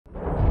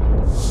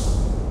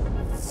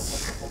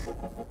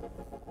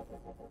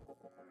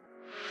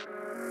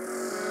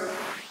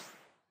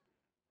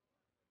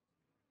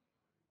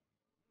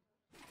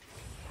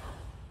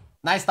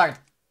Nice start.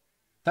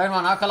 Turn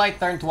 1 Acolyte,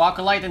 turn 2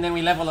 Acolyte, and then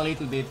we level a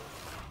little bit.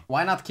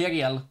 Why not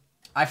Kyriel?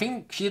 I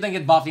think she didn't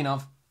get buffed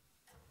enough.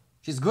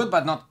 She's good,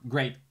 but not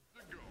great.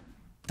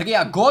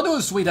 Yeah,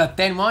 Godus with a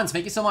 10 months.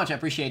 Thank you so much, I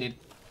appreciate it.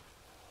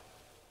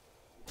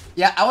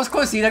 Yeah, I was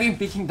considering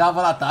picking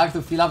double attack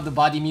to fill up the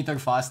body meter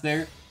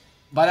faster.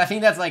 But I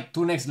think that's like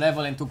too next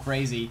level and too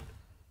crazy.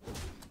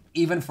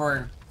 Even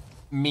for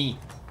me.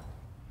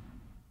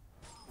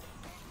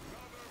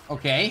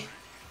 Okay.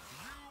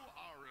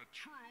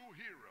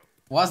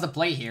 What's the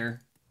play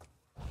here?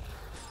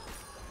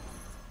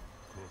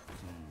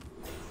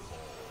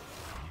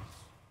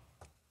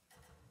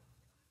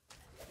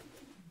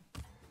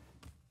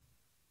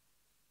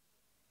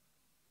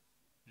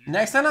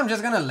 Next time I'm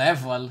just gonna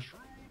level.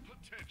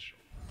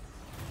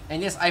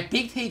 And yes, I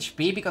picked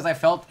HP because I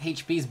felt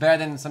HP is better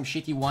than some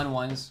shitty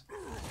 1-1s.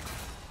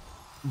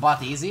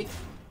 But is it?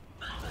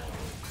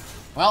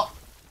 Well,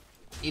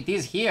 it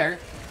is here.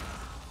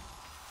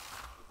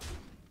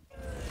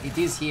 It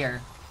is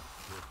here.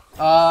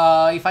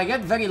 If I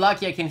get very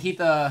lucky, I can hit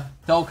a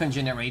token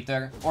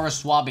generator or a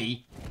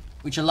swabby,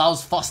 which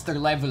allows faster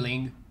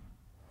leveling.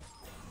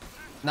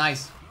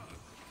 Nice.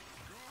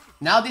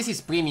 Now this is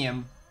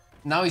premium.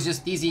 Now it's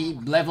just easy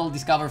level,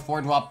 discover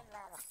 4-drop.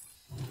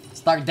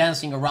 Start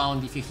dancing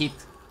around if you hit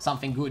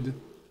something good.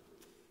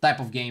 Type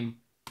of game.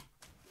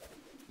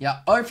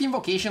 Yeah, Earth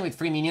Invocation with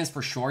 3 minions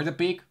for sure the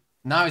pick.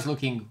 Now it's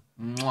looking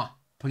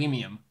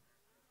premium.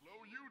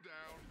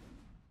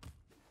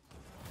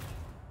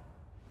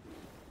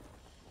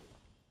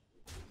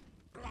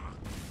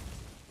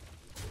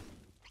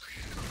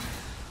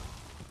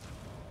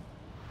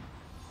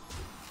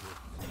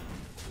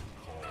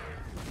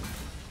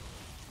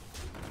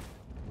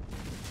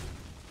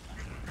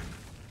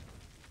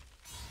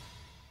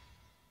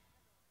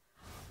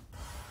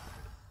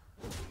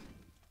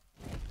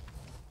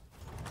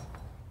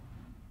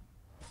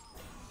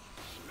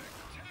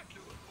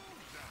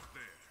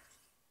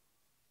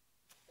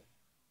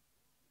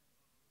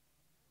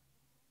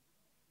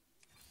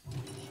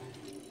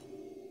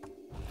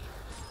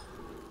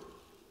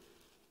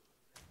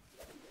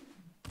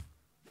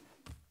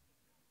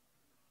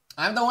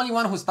 I'm the only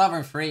one who's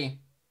Tavern free.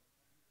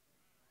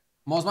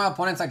 Most of my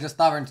opponents are just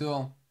Tavern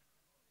too.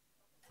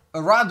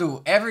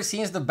 Rdu, ever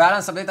since the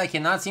balance update I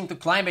cannot seem to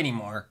climb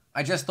anymore.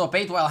 I just top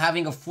 8 while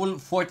having a full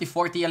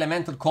 40-40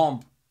 elemental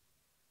comp.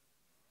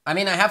 I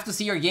mean, I have to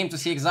see your game to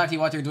see exactly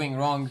what you're doing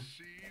wrong.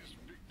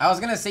 I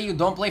was gonna say you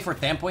don't play for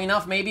tempo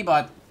enough maybe,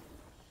 but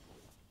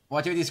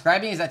what you're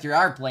describing is that you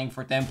are playing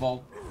for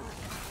tempo.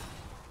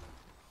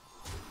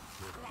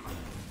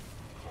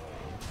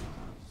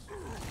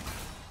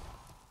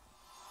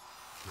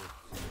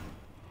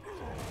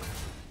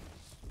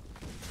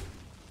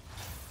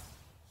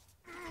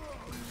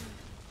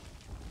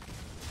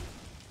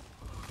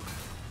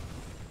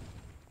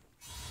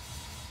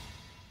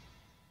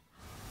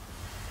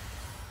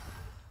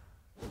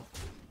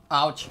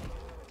 Ouch.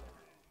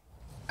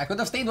 I could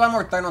have stayed one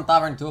more turn on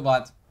Tavern too,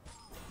 but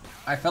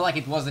I felt like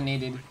it wasn't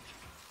needed.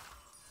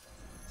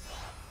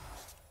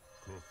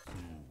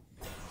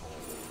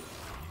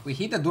 We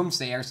hit the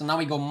Doomsayer, so now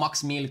we go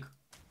Max Milk.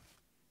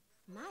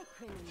 My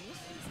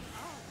premonition's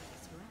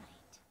always right.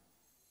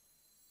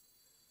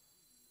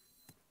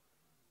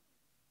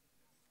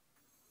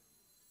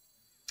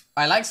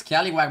 I like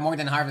Scallywag more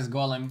than Harvest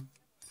Golem.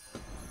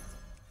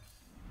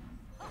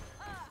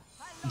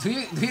 Do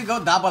you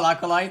go double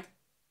Acolyte?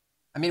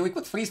 I mean, we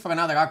could freeze for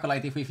another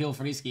Acolyte if we feel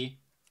frisky.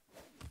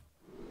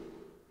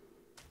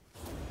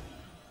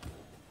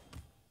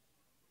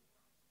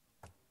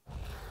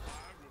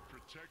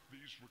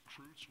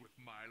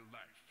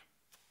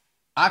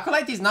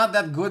 Acolyte is not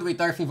that good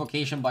with Earth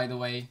Invocation, by the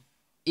way.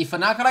 If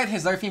an Acolyte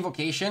has Earth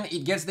Invocation,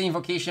 it gets the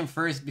Invocation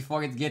first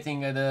before it's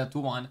getting the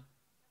 2-1.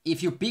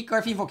 If you pick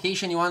Earth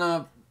Invocation, you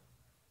wanna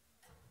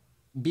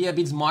be a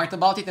bit smart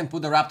about it and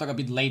put the Raptor a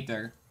bit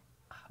later.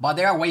 But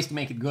there are ways to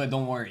make it good,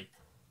 don't worry.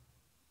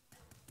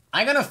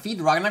 I'm gonna feed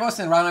Ragnagos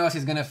and Ragnagos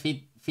is gonna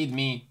feed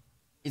me.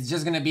 It's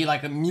just gonna be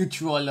like a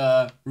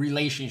mutual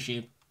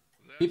relationship.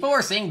 People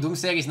were saying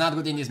Doomsayer is not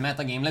good in this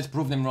metagame. Let's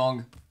prove them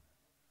wrong.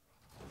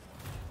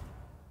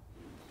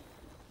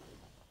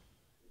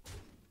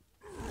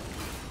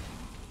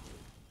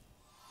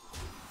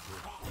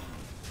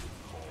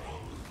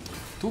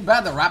 Too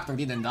bad the Raptor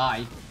didn't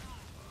die.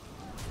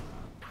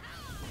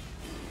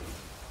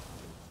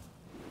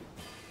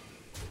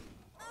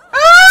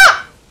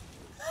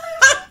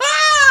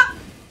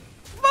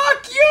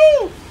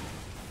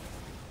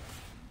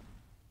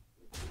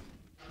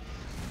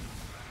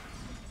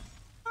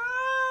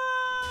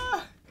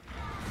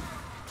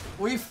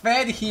 We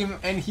fed him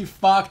and he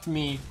fucked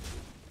me.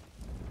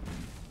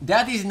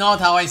 That is not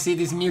how I see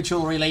this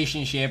mutual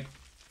relationship.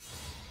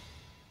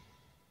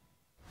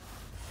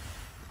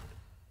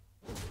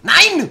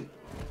 9!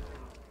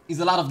 Is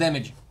a lot of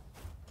damage.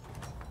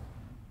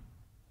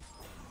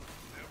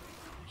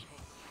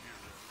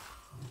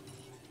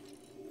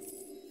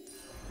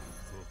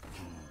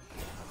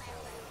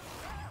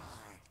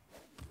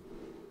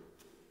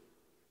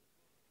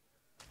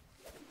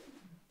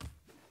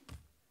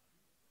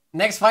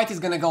 Next fight is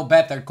gonna go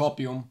better,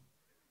 Copium.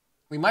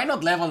 We might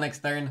not level next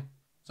turn,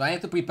 so I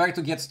need to prepare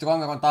to get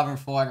stronger on Tavern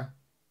 4.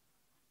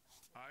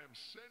 I am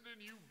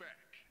sending you back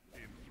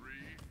in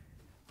 3,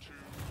 2,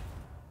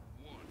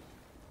 1.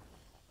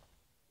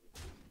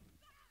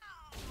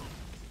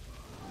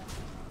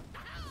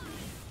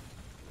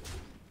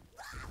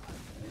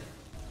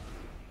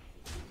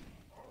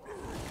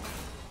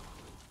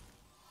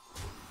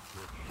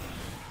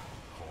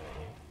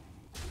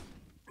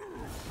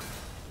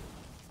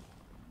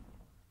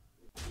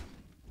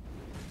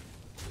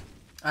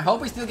 I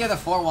hope we still get a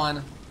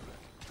 4-1.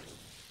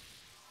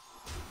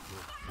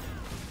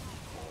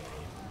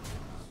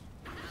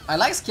 I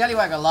like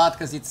Scallywag a lot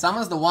because it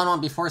summons the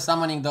 1-1 before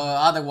summoning the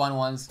other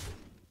 1-1s.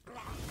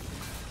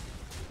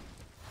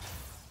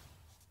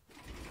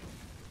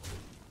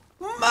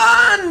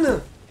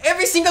 Man!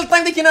 Every single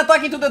time they can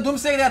attack into the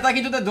Doomsayer, they attack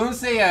into the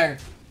Doomsayer.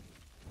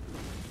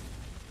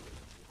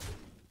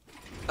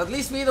 At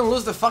least we don't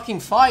lose the fucking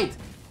fight.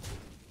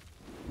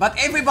 But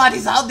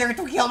everybody's out there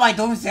to kill my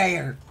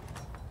Doomsayer.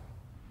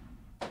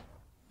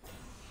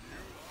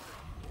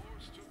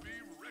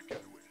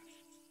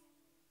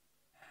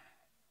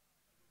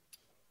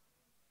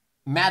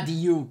 Mad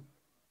you.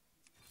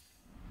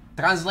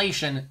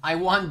 Translation, I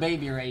won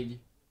Baby Raid.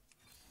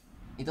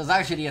 It was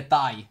actually a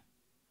tie.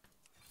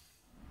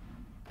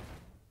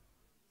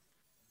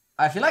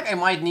 I feel like I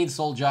might need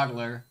Soul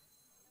Juggler.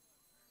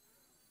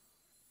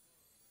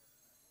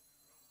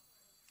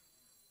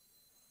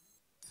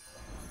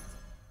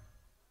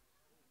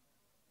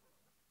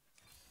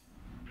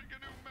 Pick a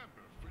new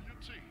member for your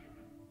team.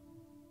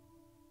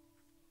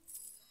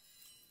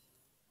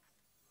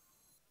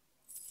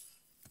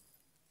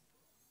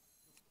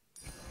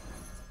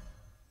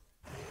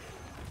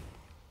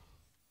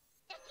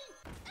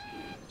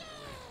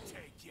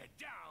 Take you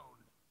down.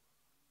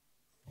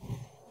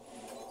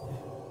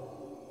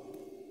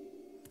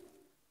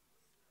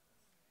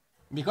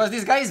 Because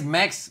this guy is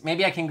Max,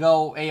 maybe I can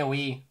go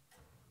AoE.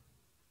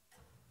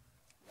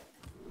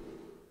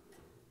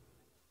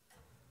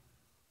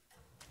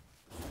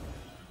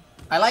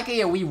 I like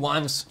AoE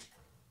once.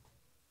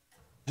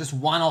 Just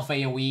one off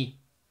AoE.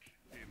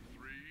 In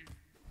 3,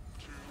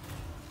 2,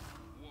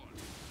 1.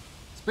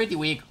 It's pretty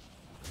weak.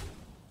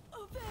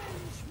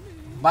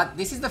 But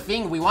this is the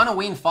thing, we want to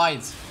win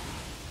fights.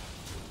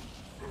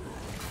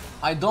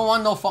 I don't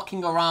want no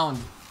fucking around.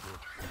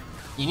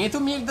 You need to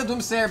milk the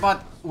Doomsayer,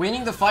 but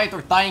winning the fight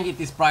or tying it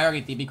is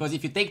priority, because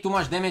if you take too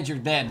much damage, you're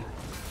dead.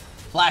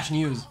 Flash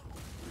news.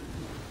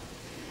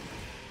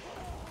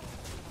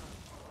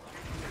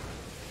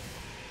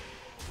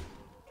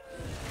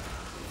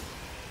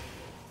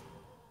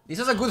 This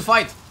is a good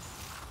fight.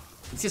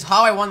 This is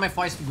how I want my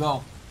fights to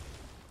go.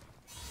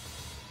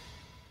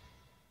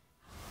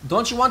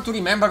 Don't you want to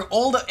remember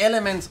all the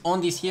elements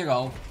on this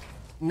hero?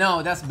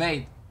 No, that's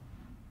bait.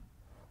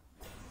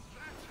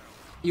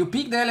 You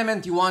pick the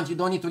element you want, you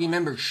don't need to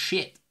remember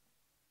shit.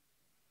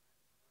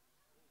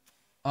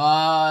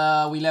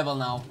 We level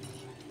now.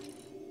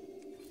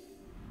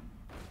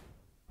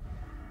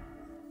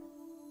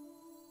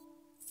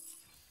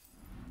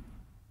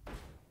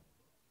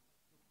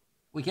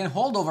 We can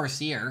hold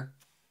Overseer,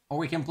 or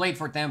we can play it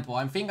for tempo.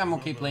 I think I'm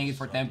okay playing it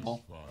for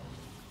tempo.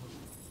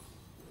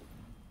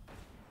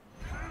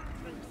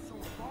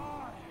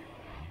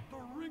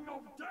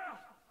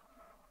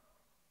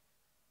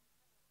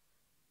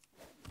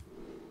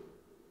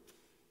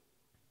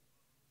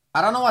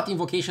 I don't know what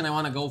invocation I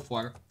want to go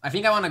for. I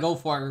think I want to go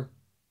for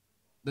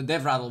the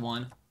Dev Rattle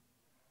one.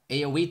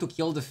 AoE to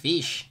kill the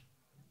fish.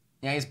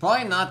 Yeah, it's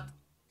probably not.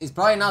 It's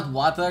probably not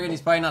water, and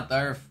it's probably not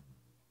earth,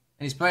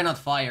 and it's probably not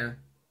fire.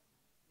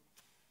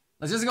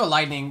 Let's just go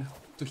lightning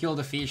to kill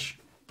the fish.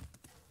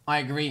 I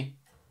agree.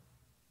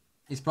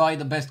 It's probably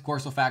the best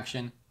course of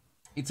action.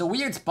 It's a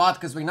weird spot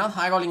because we're not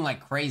high rolling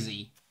like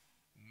crazy.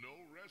 No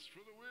rest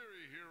for the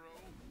weary,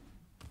 hero.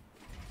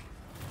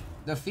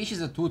 The fish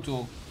is a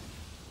 2-2.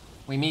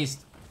 We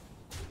missed.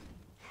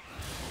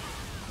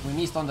 We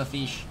missed on the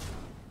fish.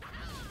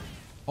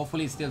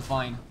 Hopefully it's still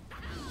fine.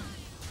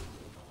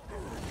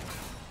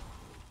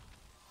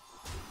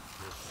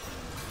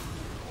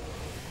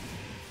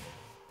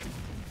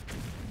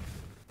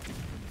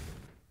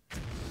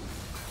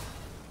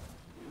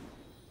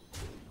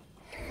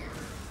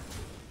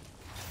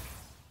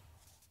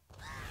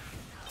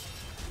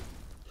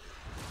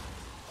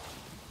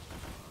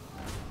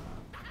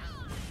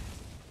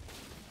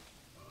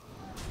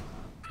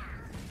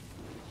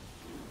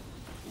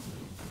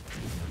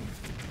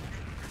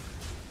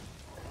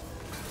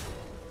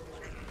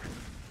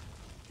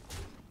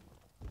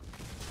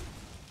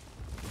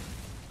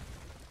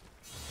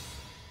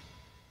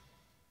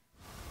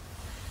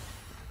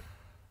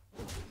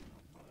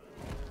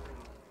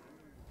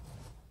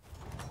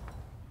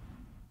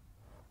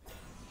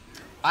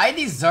 I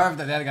deserve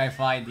the dead guy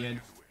fight, dude.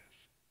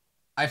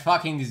 I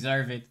fucking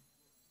deserve it.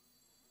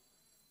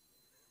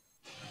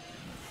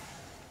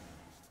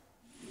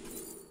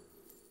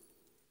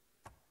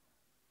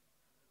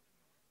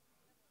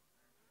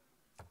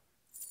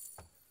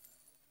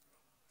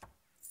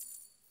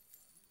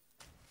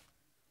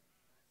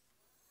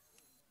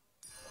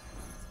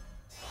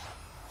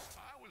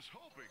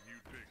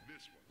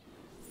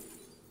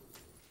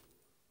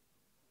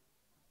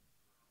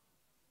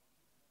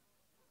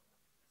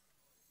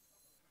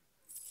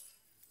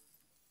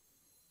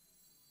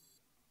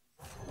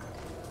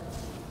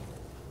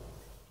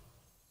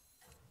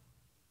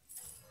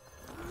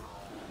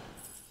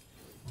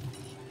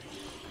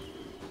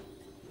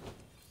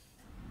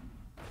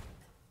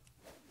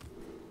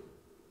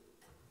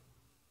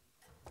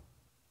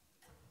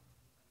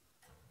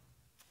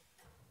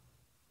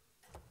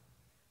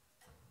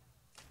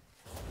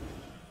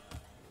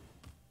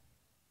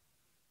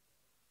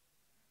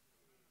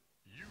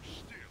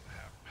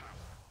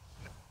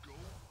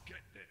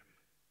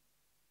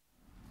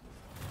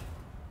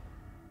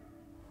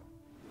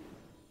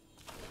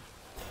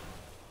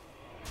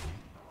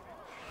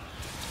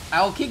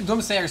 I'll kick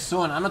Doomsayer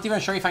soon. I'm not even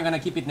sure if I'm gonna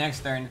keep it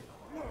next turn.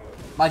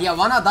 But yeah,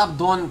 one Adapt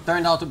Dawn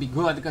turned out to be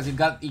good because it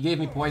gave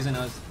me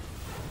Poisonous.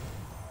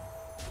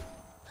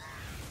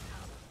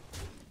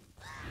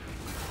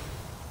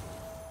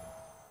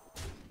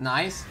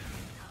 Nice.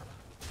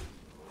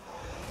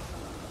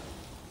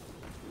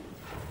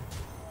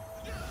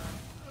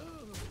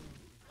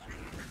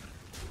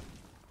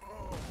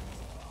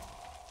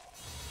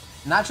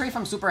 Not sure if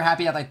I'm super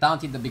happy that I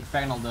taunted the Big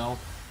Fernal though.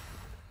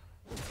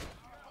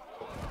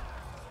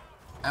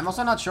 I'm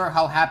also not sure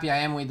how happy I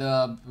am with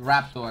the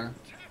Raptor.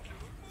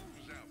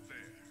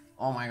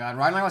 Oh my god,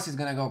 Ragnaros is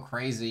gonna go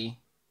crazy.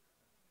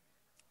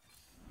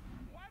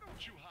 Why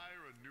don't you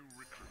hire a new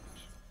recruit?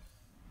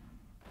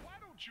 Why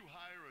don't you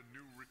hire a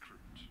new recruit?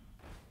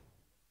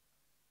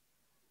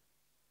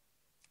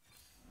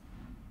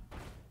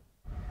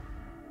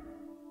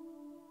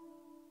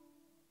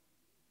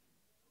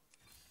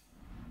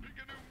 Pick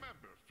a new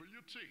member for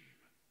your team.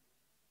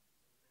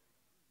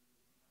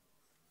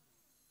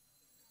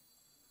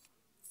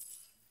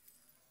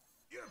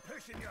 You're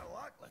pushing your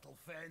luck, little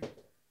Finn.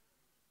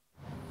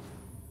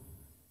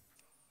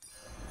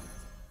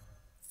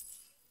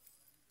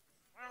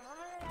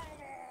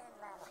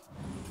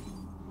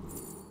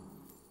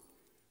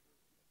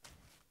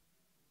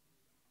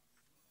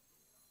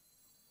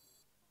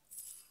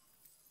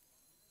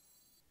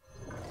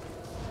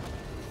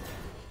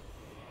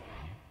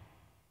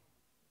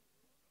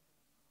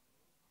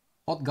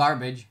 Hot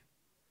garbage.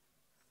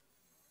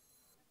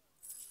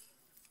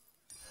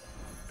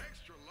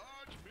 Extra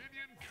large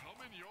minion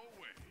coming your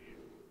way.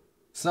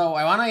 So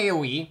I want to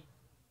AoE.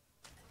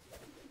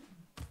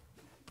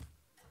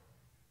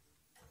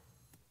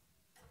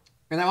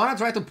 And I want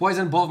to try to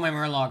poison both my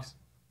Murlocs.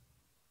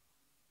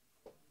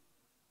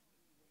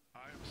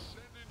 I am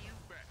sending you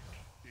back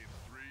in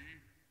 3,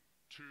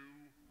 2,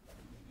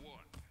 1.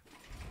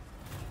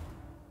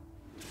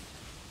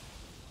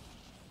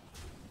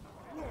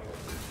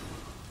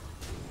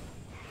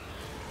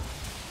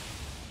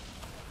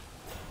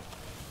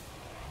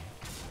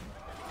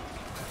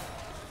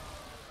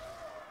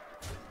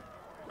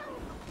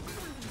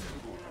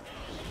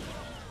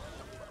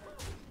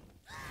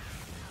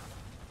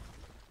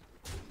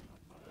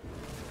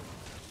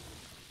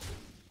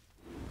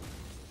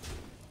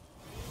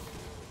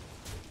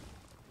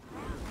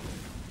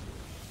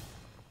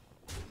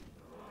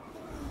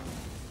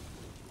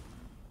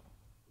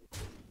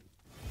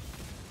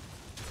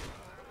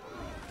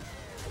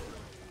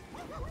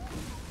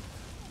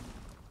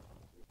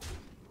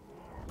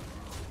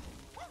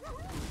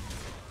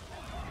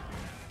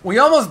 We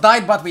almost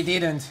died, but we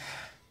didn't.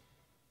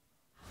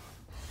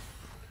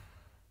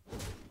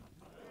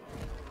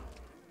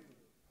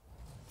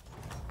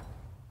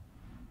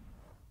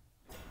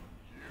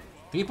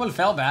 People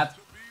fell bad. To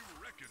be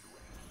reckoned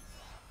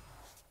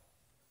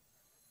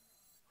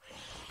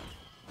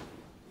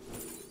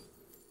with.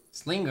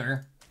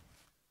 Slinger.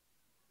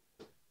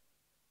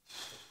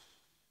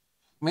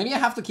 Maybe I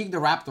have to kick the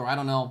Raptor, I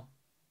don't know.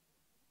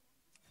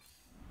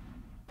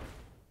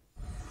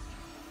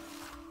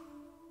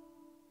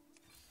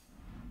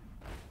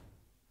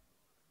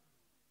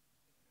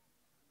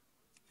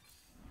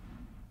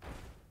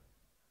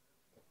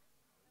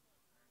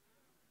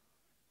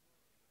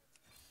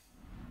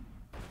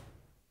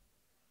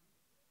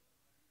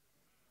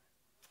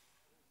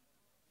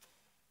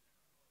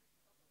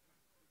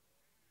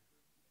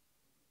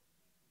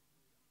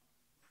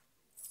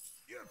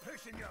 You're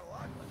pushing your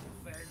luck, little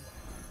Finn.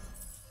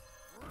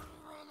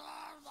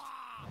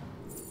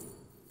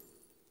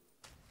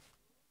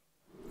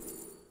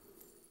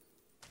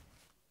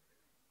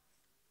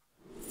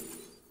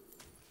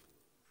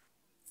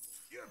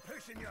 You're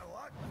pushing your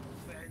luck, little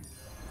Finn.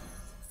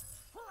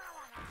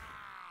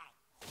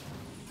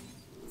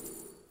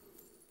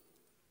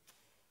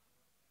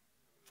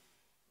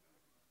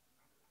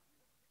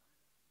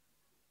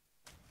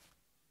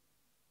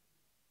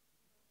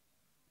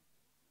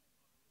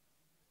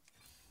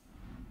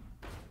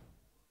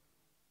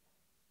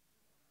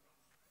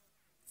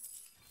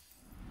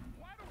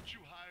 Why don't you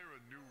hire a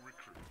new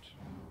recruit?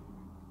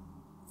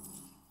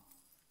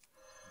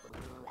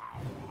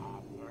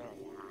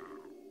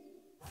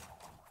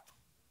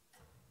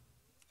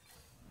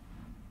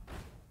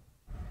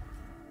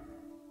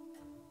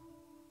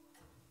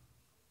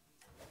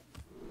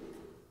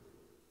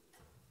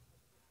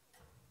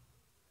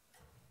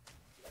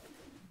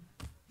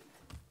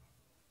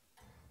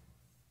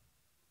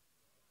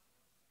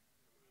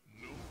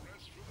 No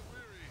rest for the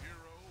weary,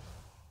 hero.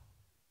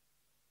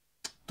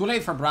 Too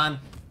late for Bran.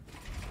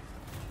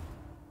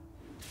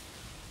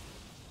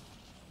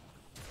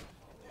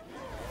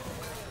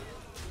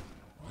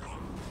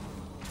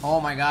 Oh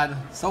my god,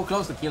 so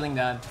close to killing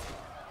that.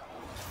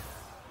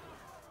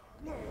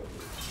 Well,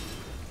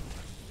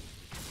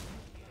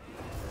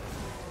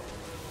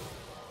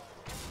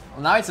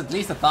 now it's at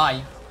least a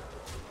tie.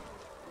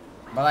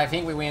 But I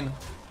think we win.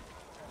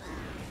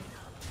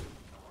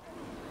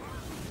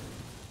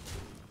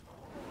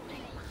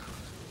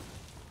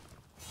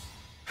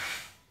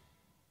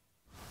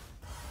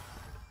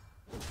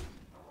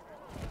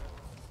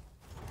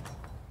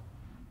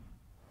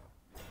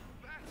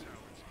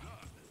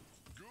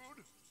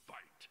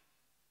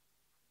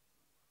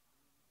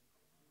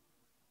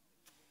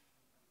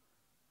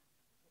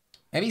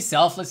 Maybe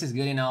Selfless is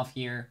good enough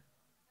here.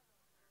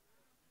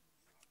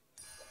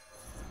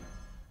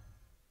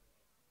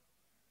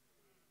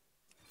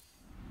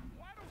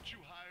 Why don't you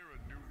hire a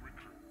new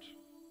recruit?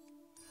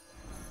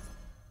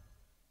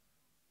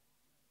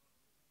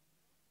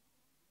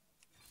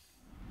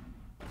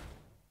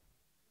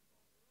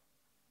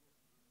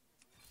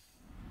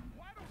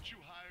 Why don't you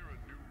hire a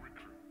new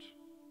recruit?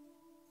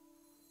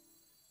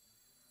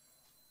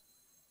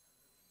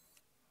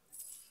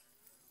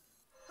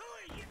 Who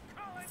are you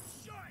calling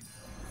short?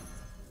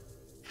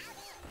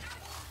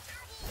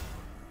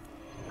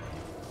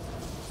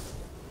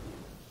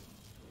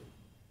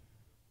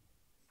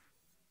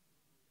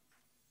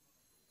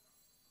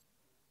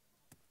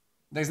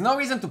 There's no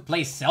reason to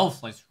play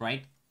Selfless,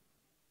 right?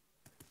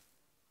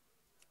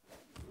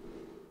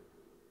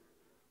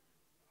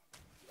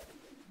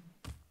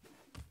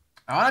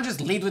 I wanna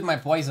just lead with my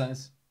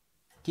poisons.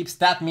 Keep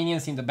stat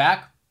minions in the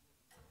back.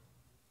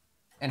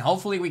 And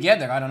hopefully we get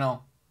there, I don't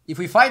know. If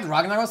we fight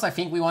Ragnaros, I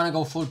think we wanna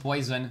go full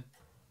poison.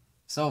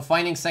 So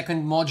finding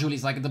second module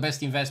is like the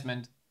best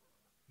investment.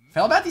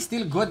 Felbat is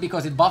still good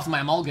because it buffs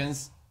my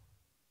Amalgams.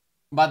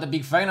 But the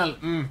Big Final,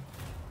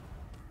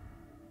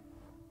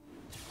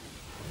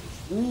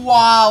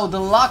 Wow, the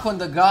luck on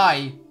the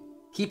guy.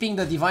 Keeping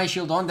the Divine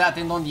Shield on that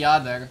and on the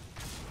other.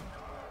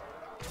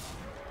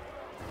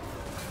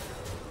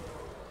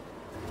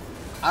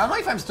 I don't know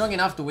if I'm strong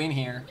enough to win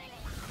here.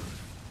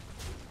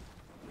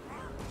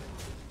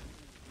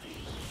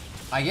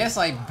 I guess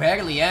I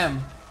barely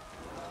am.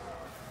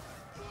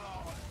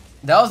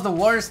 That was the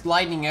worst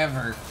lightning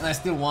ever, and I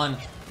still won.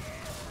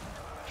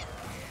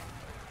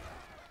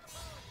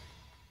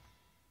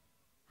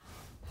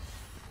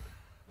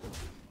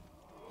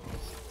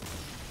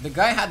 The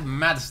guy had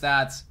mad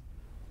stats,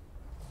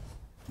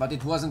 but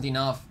it wasn't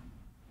enough.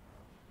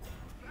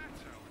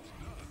 That's how it's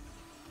done.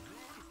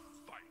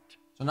 Good fight.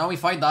 So now we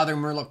fight the other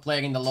Murloc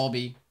player in the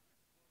lobby.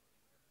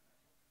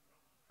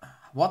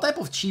 What type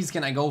of cheese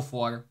can I go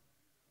for?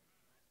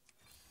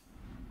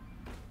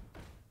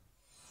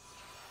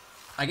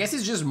 I guess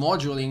it's just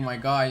moduling my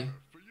guy.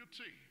 For your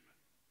team.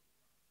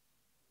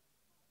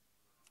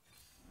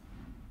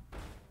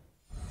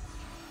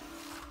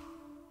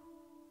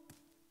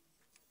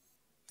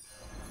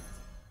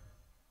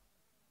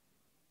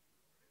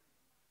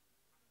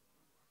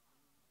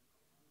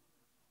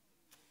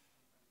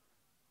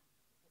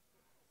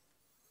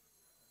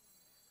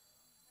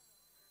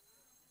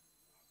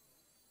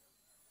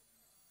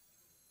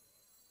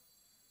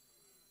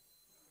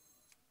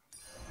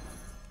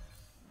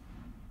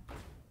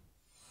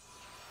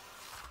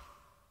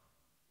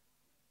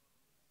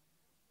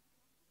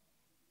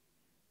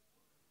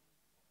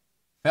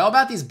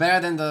 Felbat is better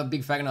than the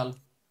Big Fagnal.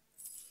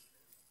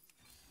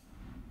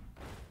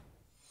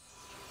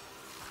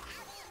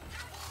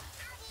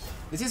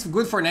 This is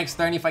good for next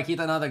turn if I hit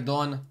another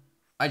Dawn.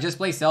 I just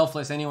play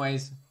Selfless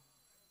anyways.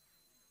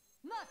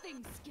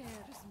 Nothing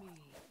scares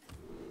me.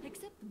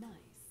 Except nice.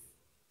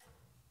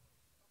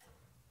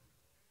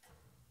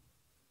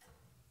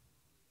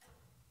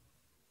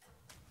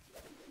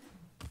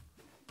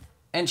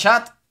 And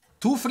chat,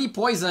 2 free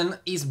poison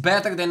is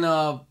better than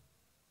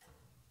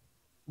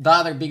the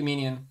other big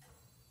minion.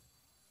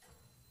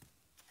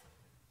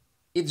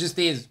 It just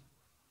is.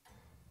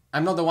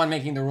 I'm not the one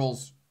making the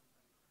rules.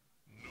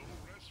 No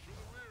rest for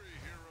the weary,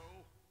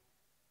 hero.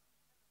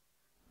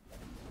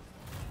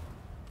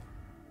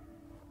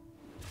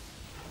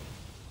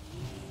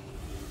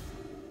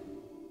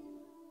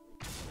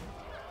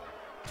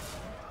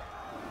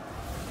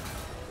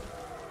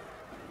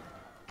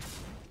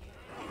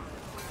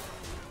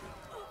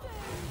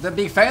 The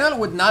Big Final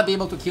would not be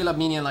able to kill a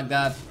minion like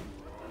that.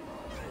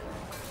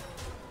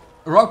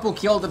 Rockpool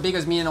killed the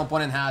biggest minion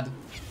opponent had.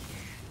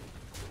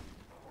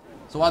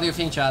 So what do you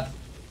think, chat?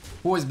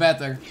 Who is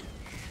better?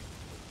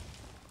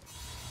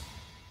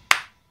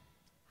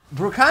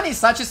 Bru'kan is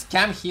such a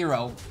scam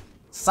hero.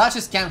 Such a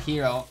scam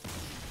hero.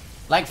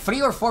 Like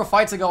 3 or 4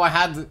 fights ago I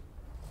had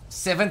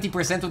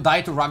 70% to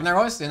die to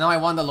Ragnaros and now I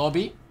won the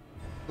lobby.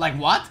 Like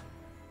what?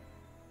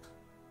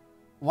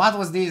 What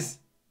was this?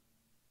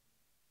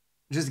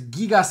 Just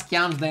Giga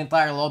scammed the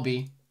entire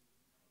lobby.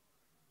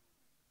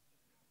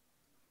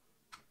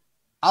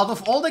 Out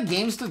of all the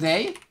games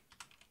today,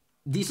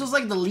 this was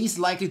like the least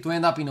likely to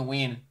end up in a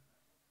win.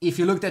 If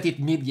you looked at it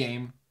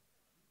mid-game.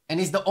 And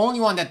it's the only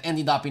one that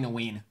ended up in a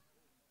win.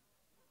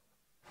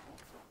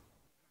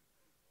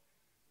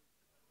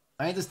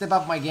 I need to step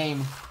up my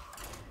game.